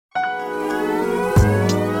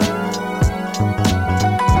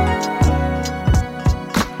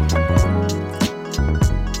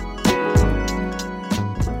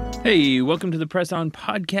Hey, welcome to the Press On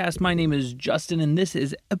Podcast. My name is Justin, and this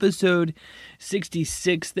is episode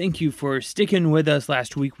 66. Thank you for sticking with us.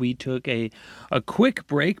 Last week we took a quick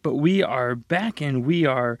break, but we are back, and we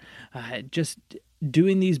are just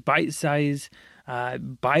doing these bite-sized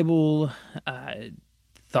Bible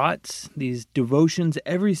thoughts, these devotions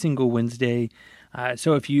every single Wednesday.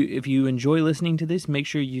 So if you enjoy listening to this, make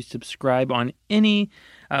sure you subscribe on any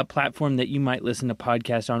platform that you might listen to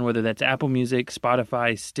podcasts on, whether that's Apple Music,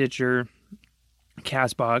 Spotify, Stitcher,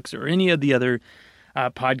 Castbox, or any of the other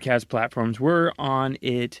podcast platforms. We're on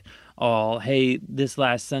it all. Hey, this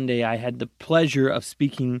last Sunday, I had the pleasure of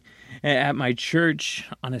speaking at my church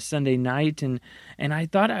on a Sunday night, and I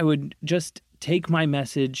thought I would just take my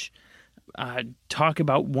message, talk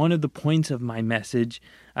about one of the points of my message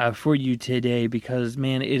for you today, because,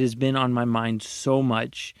 man, it has been on my mind so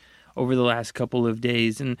much over the last couple of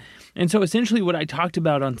days. And so essentially what I talked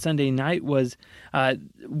about on Sunday night was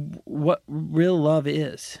what real love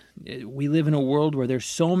is. We live in a world where there's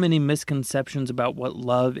so many misconceptions about what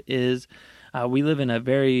love is. We live in a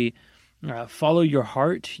very follow your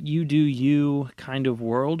heart, you do you kind of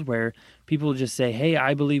world where people just say, hey,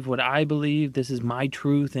 I believe what I believe. This is my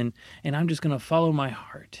truth, and I'm just going to follow my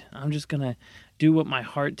heart. I'm just going to do what my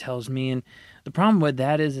heart tells me. And the problem with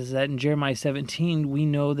that is that in Jeremiah 17, we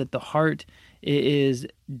know that the heart is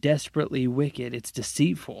desperately wicked. It's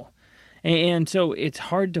deceitful. And so it's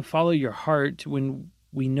hard to follow your heart when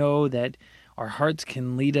we know that our hearts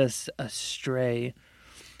can lead us astray.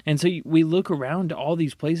 And so we look around to all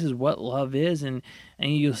these places what love is, and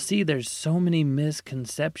you'll see there's so many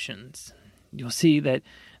misconceptions. You'll see that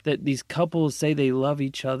these couples say they love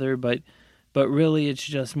each other, but really it's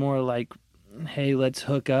just more like, hey, let's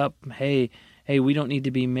hook up. Hey, we don't need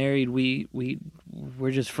to be married.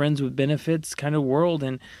 We're just friends with benefits kind of world,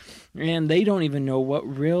 and they don't even know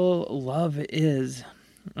what real love is.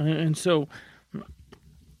 And so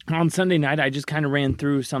on Sunday night, I just kind of ran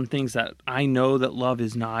through some things that I know that love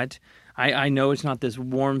is not. I know it's not this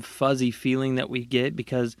warm, fuzzy feeling that we get,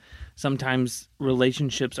 because sometimes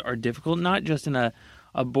relationships are difficult, not just in a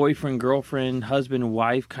boyfriend, girlfriend, husband,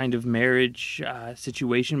 wife kind of marriage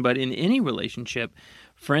situation, but in any relationship,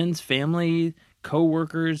 friends, family,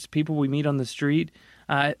 co-workers, people we meet on the street.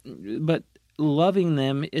 But loving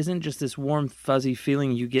them isn't just this warm, fuzzy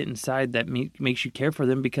feeling you get inside that makes you care for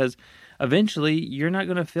them, because eventually you're not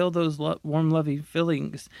going to feel those warm, lovey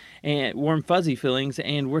feelings and warm, fuzzy feelings,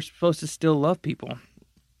 and we're supposed to still love people.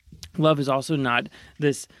 Love is also not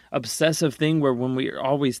this obsessive thing where when we're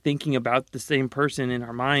always thinking about the same person in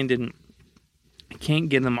our mind and can't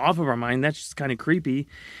get them off of our mind. That's just kind of creepy.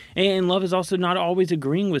 And love is also not always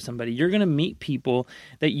agreeing with somebody. You're going to meet people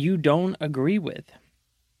that you don't agree with,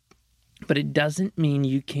 but it doesn't mean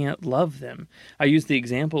you can't love them. I use the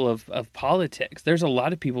example of politics. There's a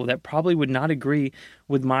lot of people that probably would not agree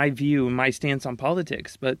with my view and my stance on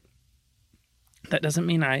politics, but that doesn't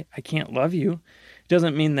mean I can't love you. It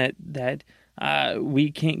doesn't mean that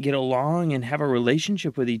we can't get along and have a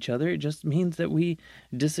relationship with each other. It just means that we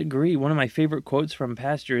disagree. One of my favorite quotes from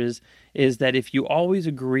Pastor is that if you always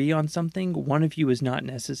agree on something, one of you is not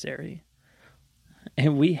necessary.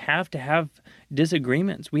 And we have to have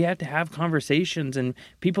disagreements. We have to have conversations and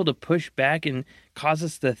people to push back and cause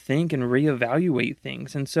us to think and reevaluate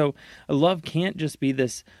things. And so love can't just be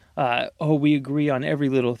this, we agree on every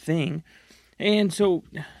little thing. And so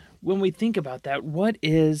when we think about that, what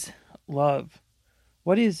is love?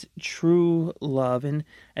 What is true love? And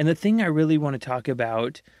the thing I really want to talk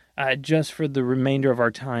about, just for the remainder of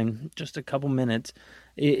our time, just a couple minutes,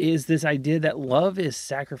 is this idea that love is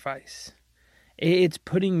sacrifice. It's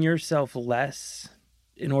putting yourself less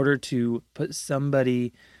in order to put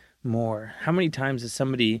somebody more. How many times has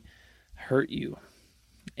somebody hurt you?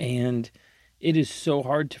 And it is so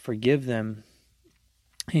hard to forgive them,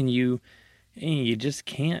 and you just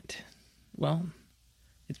can't. Well,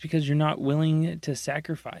 it's because you're not willing to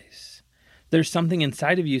sacrifice. There's something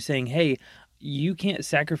inside of you saying, hey, you can't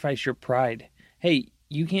sacrifice your pride. Hey,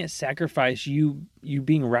 you can't sacrifice you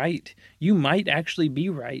being right. You might actually be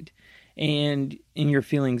right. And in your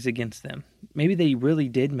feelings against them. Maybe they really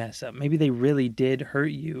did mess up. Maybe they really did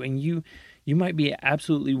hurt you. And you might be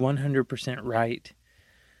absolutely 100% right.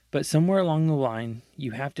 But somewhere along the line,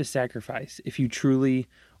 you have to sacrifice if you truly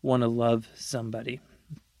want to love somebody.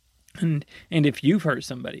 And if you've hurt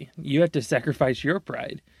somebody, you have to sacrifice your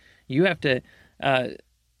pride. You have to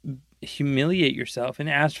humiliate yourself and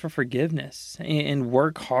ask for forgiveness and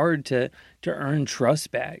work hard to earn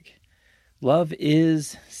trust back. Love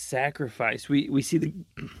is sacrifice. We see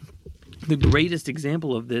the greatest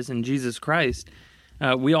example of this in Jesus Christ.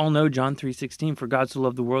 We all know John 3:16, for God so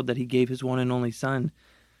loved the world that he gave his one and only Son,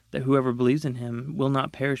 that whoever believes in him will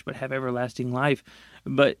not perish but have everlasting life.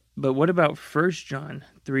 But what about 1 John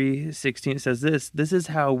 3:16? It says this is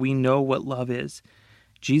how we know what love is.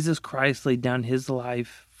 Jesus Christ laid down his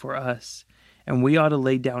life for us, and we ought to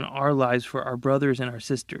lay down our lives for our brothers and our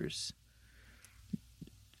sisters.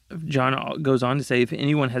 John goes on to say, if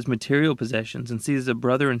anyone has material possessions and sees a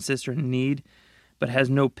brother and sister in need, but has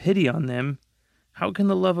no pity on them, how can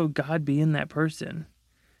the love of God be in that person?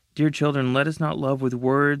 Dear children, let us not love with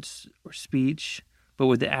words or speech, but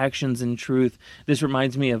with actions and truth. This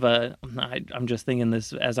reminds me of I'm just thinking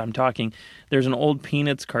this as I'm talking. There's an old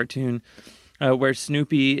Peanuts cartoon where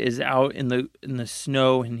Snoopy is out in the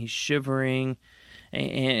snow and he's shivering,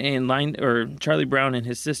 and Charlie Brown and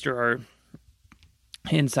his sister are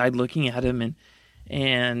inside looking at him,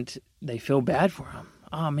 and they feel bad for him.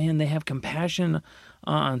 Oh man, they have compassion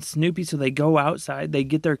on Snoopy, so they go outside, they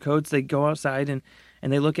get their coats, they go outside, and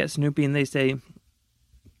they look at Snoopy and they say,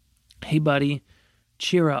 hey buddy,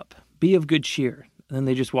 cheer up, be of good cheer. And then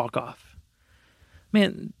they just walk off.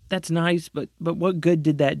 Man, that's nice, but what good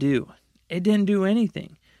did that do? It didn't do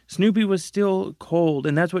anything. Snoopy was still cold,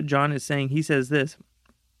 and that's what John is saying. He says this,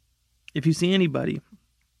 if you see anybody,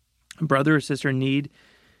 brother or sister in need,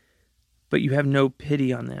 but you have no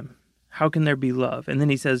pity on them, how can there be love? And then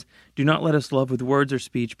he says, do not let us love with words or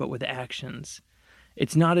speech, but with actions.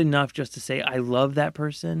 It's not enough just to say, I love that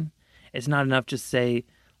person. It's not enough to say,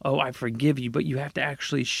 oh, I forgive you, but you have to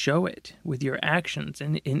actually show it with your actions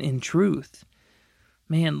and in truth.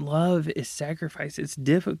 Man, love is sacrifice. It's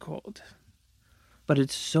difficult, but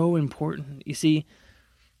it's so important. You see,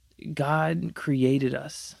 God created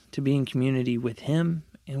us to be in community with him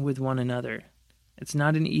and with one another. It's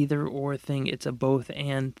not an either or thing. It's a both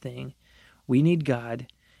and thing. We need God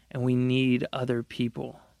and we need other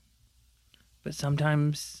people. But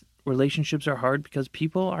sometimes relationships are hard because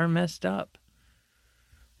people are messed up.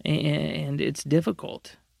 And it's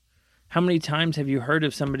difficult. How many times have you heard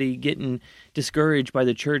of somebody getting discouraged by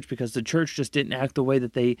the church because the church just didn't act the way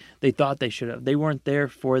that they thought they should have? They weren't there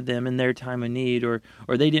for them in their time of need, or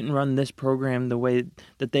they didn't run this program the way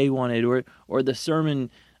that they wanted, or the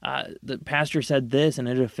sermon, the pastor said this and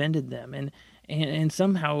it offended them. And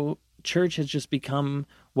somehow church has just become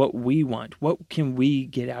what we want. What can we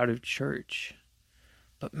get out of church?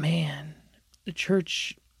 But man, the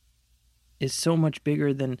church is so much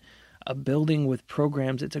bigger than a building with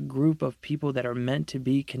programs. It's a group of people that are meant to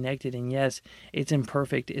be connected. And yes, it's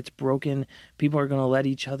imperfect. It's broken. People are going to let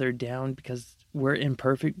each other down because we're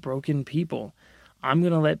imperfect, broken people. I'm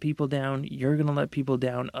going to let people down. You're going to let people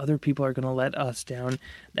down. Other people are going to let us down.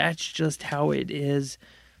 That's just how it is.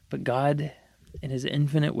 But God, in his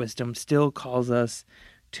infinite wisdom, still calls us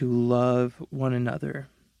to love one another.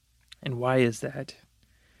 And why is that?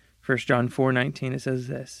 1 John 4:19, it says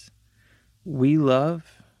this, we love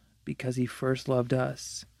because he first loved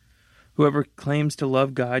us. Whoever claims to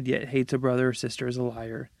love God yet hates a brother or sister is a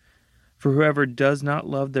liar. For whoever does not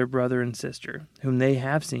love their brother and sister, whom they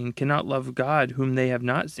have seen, cannot love God, whom they have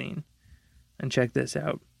not seen. And check this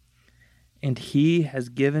out. And he has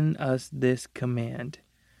given us this command.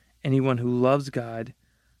 Anyone who loves God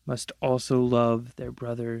must also love their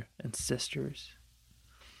brother and sisters.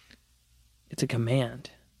 It's a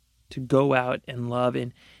command to go out and love.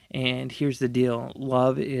 And here's the deal.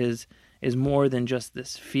 Love is more than just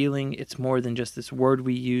this feeling. It's more than just this word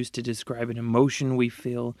we use to describe an emotion we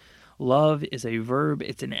feel. Love is a verb.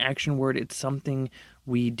 It's an action word. It's something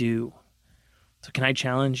we do. So can I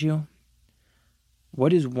challenge you?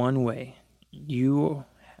 What is one way you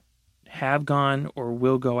have gone or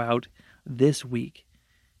will go out this week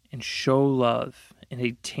and show love in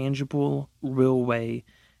a tangible, real way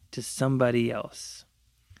to somebody else?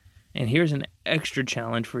 And here's an extra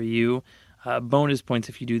challenge for you. Bonus points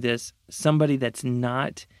if you do this. Somebody that's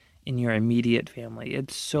not in your immediate family.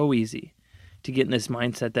 It's so easy to get in this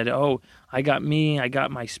mindset that, oh, I got me, I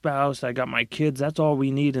got my spouse, I got my kids. That's all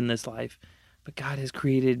we need in this life. But God has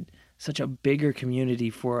created such a bigger community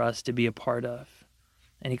for us to be a part of.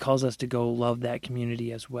 And he calls us to go love that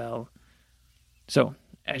community as well. So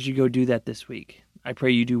as you go do that this week, I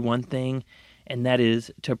pray you do one thing, and that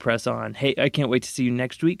is to press on. Hey, I can't wait to see you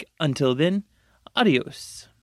next week. Until then, adios.